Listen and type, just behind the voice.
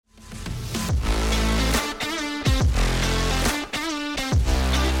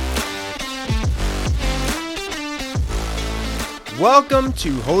Welcome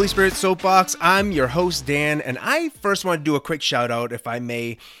to Holy Spirit Soapbox. I'm your host, Dan, and I first want to do a quick shout out, if I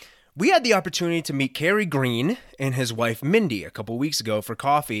may. We had the opportunity to meet Kerry Green and his wife, Mindy, a couple weeks ago for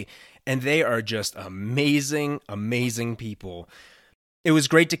coffee, and they are just amazing, amazing people. It was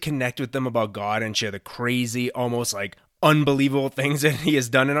great to connect with them about God and share the crazy, almost like unbelievable things that he has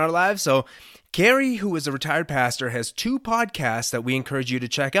done in our lives. So Kerry, who is a retired pastor, has two podcasts that we encourage you to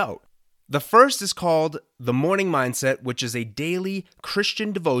check out. The first is called The Morning Mindset, which is a daily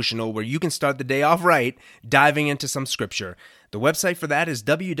Christian devotional where you can start the day off right, diving into some scripture. The website for that is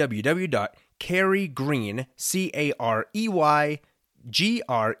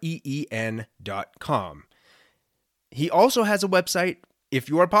www.kerrygreen.com. He also has a website, if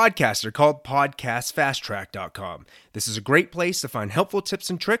you are a podcaster, called podcastfasttrack.com. This is a great place to find helpful tips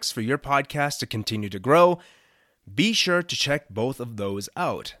and tricks for your podcast to continue to grow. Be sure to check both of those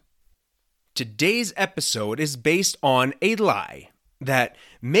out. Today's episode is based on a lie that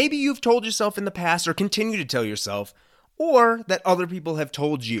maybe you've told yourself in the past or continue to tell yourself, or that other people have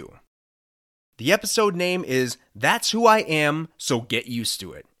told you. The episode name is That's Who I Am, So Get Used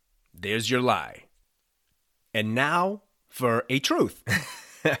to It. There's your lie. And now for a truth.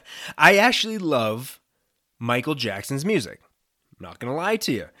 I actually love Michael Jackson's music. I'm not going to lie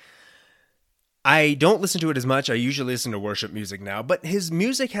to you. I don't listen to it as much. I usually listen to worship music now, but his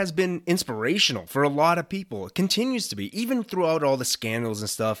music has been inspirational for a lot of people. It continues to be, even throughout all the scandals and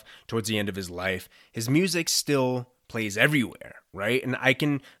stuff towards the end of his life. His music still plays everywhere, right? And I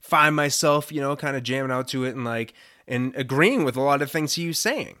can find myself, kind of jamming out to it and agreeing with a lot of things he was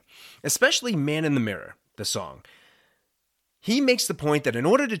saying, especially Man in the Mirror, the song. He makes the point that in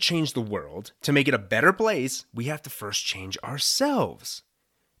order to change the world, to make it a better place, we have to first change ourselves.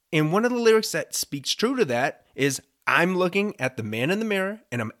 And one of the lyrics that speaks true to that is, I'm looking at the man in the mirror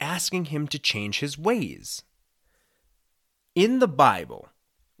and I'm asking him to change his ways. In the Bible,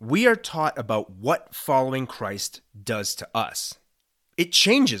 we are taught about what following Christ does to us. It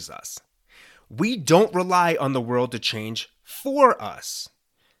changes us. We don't rely on the world to change for us.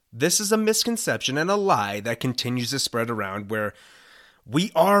 This is a misconception and a lie that continues to spread around where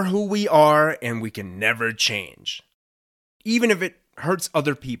we are who we are and we can never change. Even if it hurts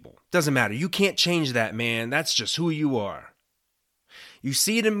other people. Doesn't matter. You can't change that, man. That's just who you are. You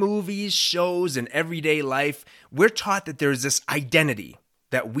see it in movies, shows, and everyday life. We're taught that there's this identity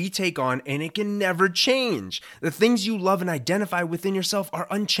that we take on and it can never change. The things you love and identify within yourself are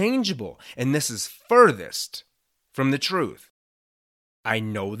unchangeable. And this is furthest from the truth. I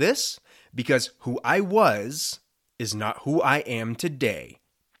know this because who I was is not who I am today.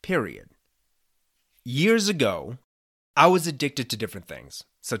 Period. Years ago, I was addicted to different things,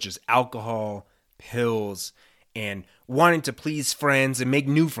 such as alcohol, pills, and wanting to please friends and make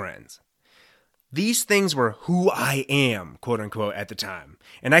new friends. These things were who I am, quote unquote, at the time,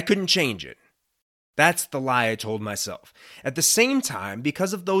 and I couldn't change it. That's the lie I told myself. At the same time,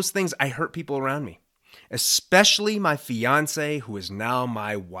 because of those things, I hurt people around me, especially my fiance, who is now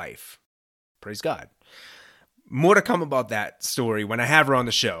my wife. Praise God. More to come about that story when I have her on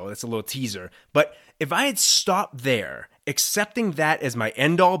the show. That's a little teaser. But if I had stopped there, accepting that as my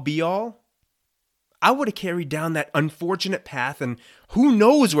end-all, be-all, I would have carried down that unfortunate path, and who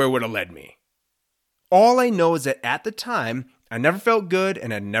knows where it would have led me. All I know is that at the time, I never felt good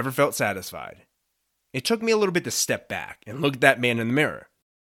and I never felt satisfied. It took me a little bit to step back and look at that man in the mirror.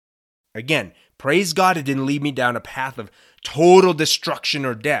 Again, praise God it didn't lead me down a path of total destruction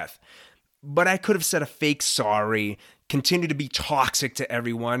or death. But I could have said a fake sorry, continued to be toxic to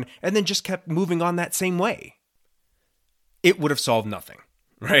everyone, and then just kept moving on that same way. It would have solved nothing,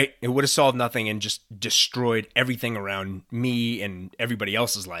 right? It would have solved nothing and just destroyed everything around me and everybody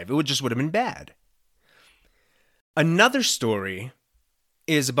else's life. It would have been bad. Another story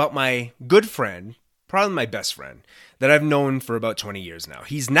is about my good friend, probably my best friend, that I've known for about 20 years now.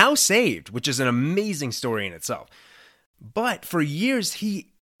 He's now saved, which is an amazing story in itself. But for years, he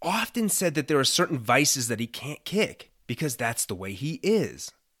often said that there are certain vices that he can't kick because that's the way he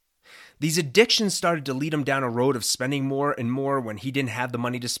is. These addictions started to lead him down a road of spending more and more when he didn't have the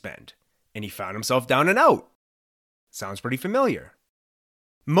money to spend, and he found himself down and out. Sounds pretty familiar.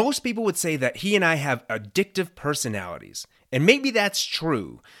 Most people would say that he and I have addictive personalities, and maybe that's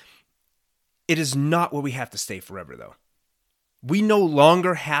true. It is not where we have to stay forever, though. We no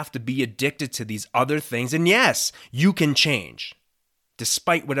longer have to be addicted to these other things, and yes, you can change,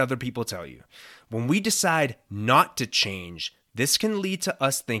 despite what other people tell you. When we decide not to change, this can lead to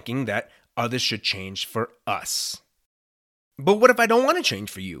us thinking that others should change for us. But what if I don't want to change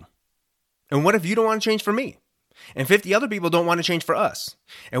for you? And what if you don't want to change for me? And 50 other people don't want to change for us.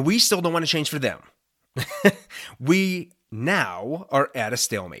 And we still don't want to change for them. We now are at a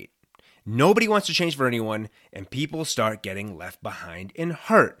stalemate. Nobody wants to change for anyone, and people start getting left behind and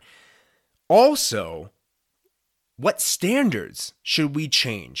hurt. Also, what standards should we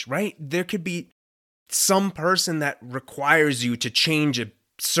change, right? There could be some person that requires you to change a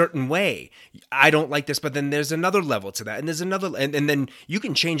certain way. I don't like this, but then there's another level to that, and there's another, and then you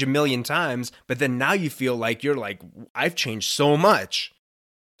can change a million times, but then now you feel like you're like, I've changed so much.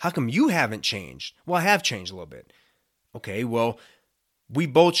 How come you haven't changed? Well, I have changed a little bit. Okay, well, we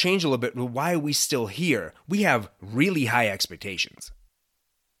both changed a little bit, but why are we still here? We have really high expectations.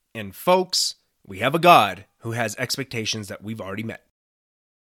 And folks, we have a God who has expectations that we've already met.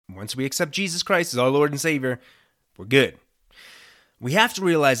 Once we accept Jesus Christ as our Lord and Savior, we're good. We have to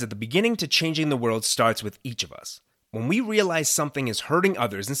realize that the beginning to changing the world starts with each of us. When we realize something is hurting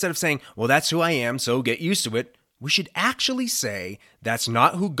others, instead of saying, well, that's who I am, so get used to it, we should actually say, that's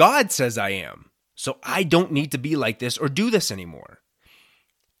not who God says I am, so I don't need to be like this or do this anymore.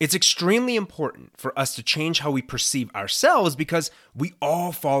 It's extremely important for us to change how we perceive ourselves because we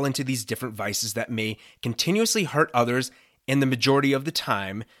all fall into these different vices that may continuously hurt others, and the majority of the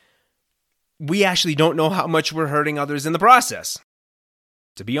time, we actually don't know how much we're hurting others in the process.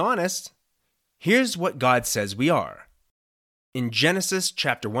 To be honest, here's what God says we are. In Genesis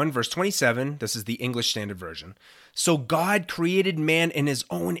chapter 1, verse 27, this is the English Standard Version. So God created man in his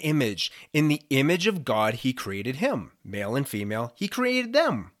own image. In the image of God, he created him. Male and female, he created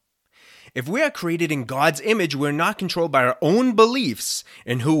them. If we are created in God's image, we're not controlled by our own beliefs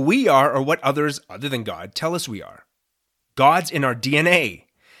in who we are or what others other than God tell us we are. God's in our DNA.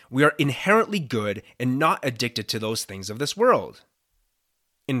 We are inherently good and not addicted to those things of this world.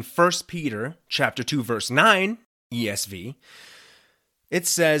 In 1 Peter chapter 2, verse 9, ESV, it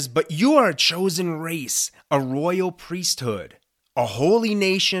says, but you are a chosen race, a royal priesthood, a holy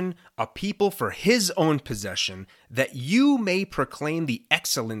nation, a people for his own possession, that you may proclaim the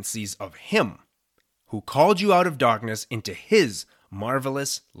excellencies of him who called you out of darkness into his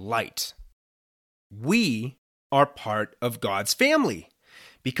marvelous light. We are part of God's family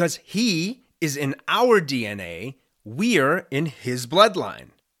because he is in our DNA. We're in his bloodline,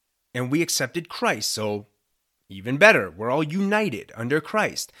 and we accepted Christ, so even better, we're all united under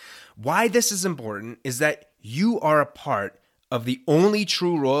Christ. Why this is important is that you are a part of the only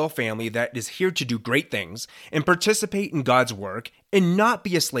true royal family that is here to do great things and participate in God's work and not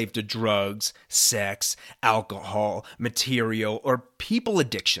be a slave to drugs, sex, alcohol, material, or people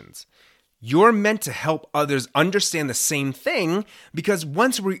addictions. You're meant to help others understand the same thing because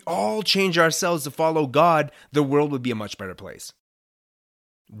once we all change ourselves to follow God, the world would be a much better place.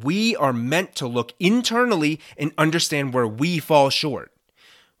 We are meant to look internally and understand where we fall short.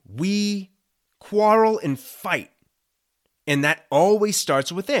 We quarrel and fight, and that always starts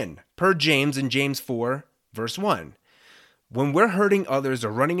within, per James in James 4, verse 1. When we're hurting others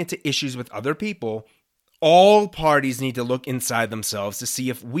or running into issues with other people, all parties need to look inside themselves to see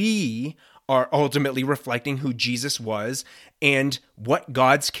if we are ultimately reflecting who Jesus was and what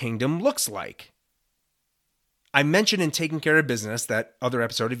God's kingdom looks like. I mentioned in Taking Care of Business, that other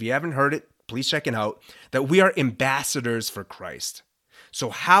episode, if you haven't heard it, please check it out, that we are ambassadors for Christ. So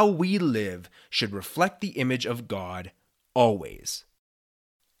how we live should reflect the image of God always.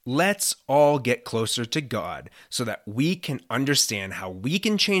 Let's all get closer to God so that we can understand how we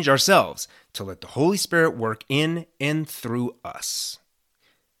can change ourselves to let the Holy Spirit work in and through us.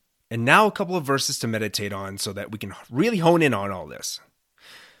 And now a couple of verses to meditate on so that we can really hone in on all this.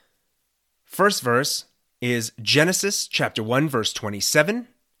 First verse is Genesis chapter 1, verse 27,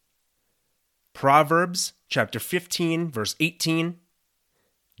 Proverbs chapter 15, verse 18,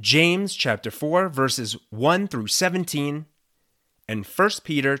 James chapter 4, verses 1 through 17, and 1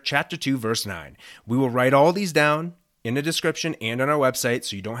 Peter chapter 2, verse 9. We will write all these down in the description and on our website,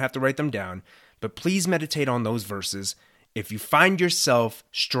 so you don't have to write them down, but please meditate on those verses if you find yourself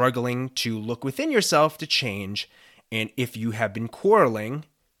struggling to look within yourself to change, and if you have been quarreling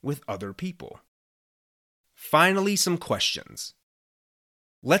with other people. Finally, some questions.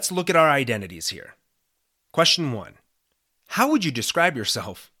 Let's look at our identities here. Question 1. How would you describe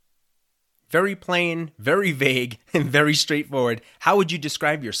yourself? Very plain, very vague, and very straightforward. How would you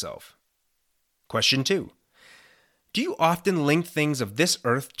describe yourself? Question 2. Do you often link things of this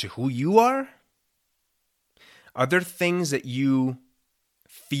earth to who you are? Are there things that you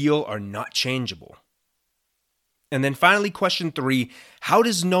feel are not changeable? And then finally, question 3, how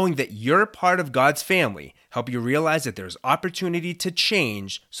does knowing that you're part of God's family help you realize that there's opportunity to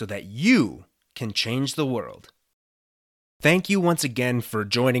change so that you can change the world? Thank you once again for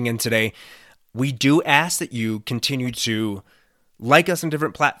joining in today. We do ask that you continue to like us on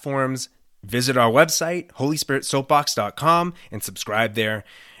different platforms, visit our website, holyspiritsoapbox.com, and subscribe there.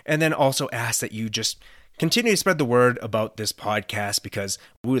 And then also ask that you just continue to spread the word about this podcast, because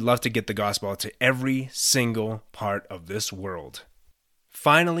we would love to get the gospel to every single part of this world.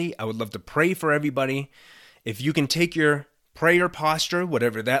 Finally, I would love to pray for everybody. If you can take your prayer posture,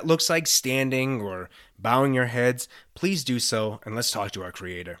 whatever that looks like, standing or bowing your heads, please do so, and let's talk to our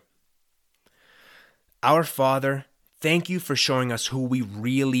Creator. Our Father, thank you for showing us who we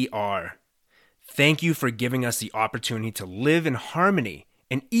really are. Thank you for giving us the opportunity to live in harmony.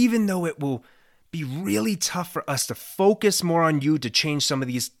 And even though it will be really tough for us to focus more on you to change some of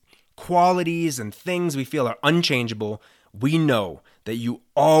these qualities and things we feel are unchangeable, we know that you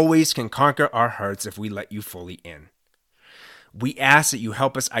always can conquer our hearts if we let you fully in. We ask that you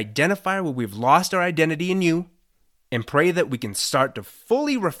help us identify where we've lost our identity in you, and pray that we can start to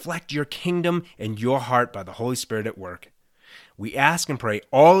fully reflect your kingdom and your heart by the Holy Spirit at work. We ask and pray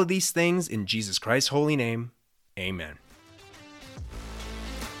all of these things in Jesus Christ's holy name. Amen.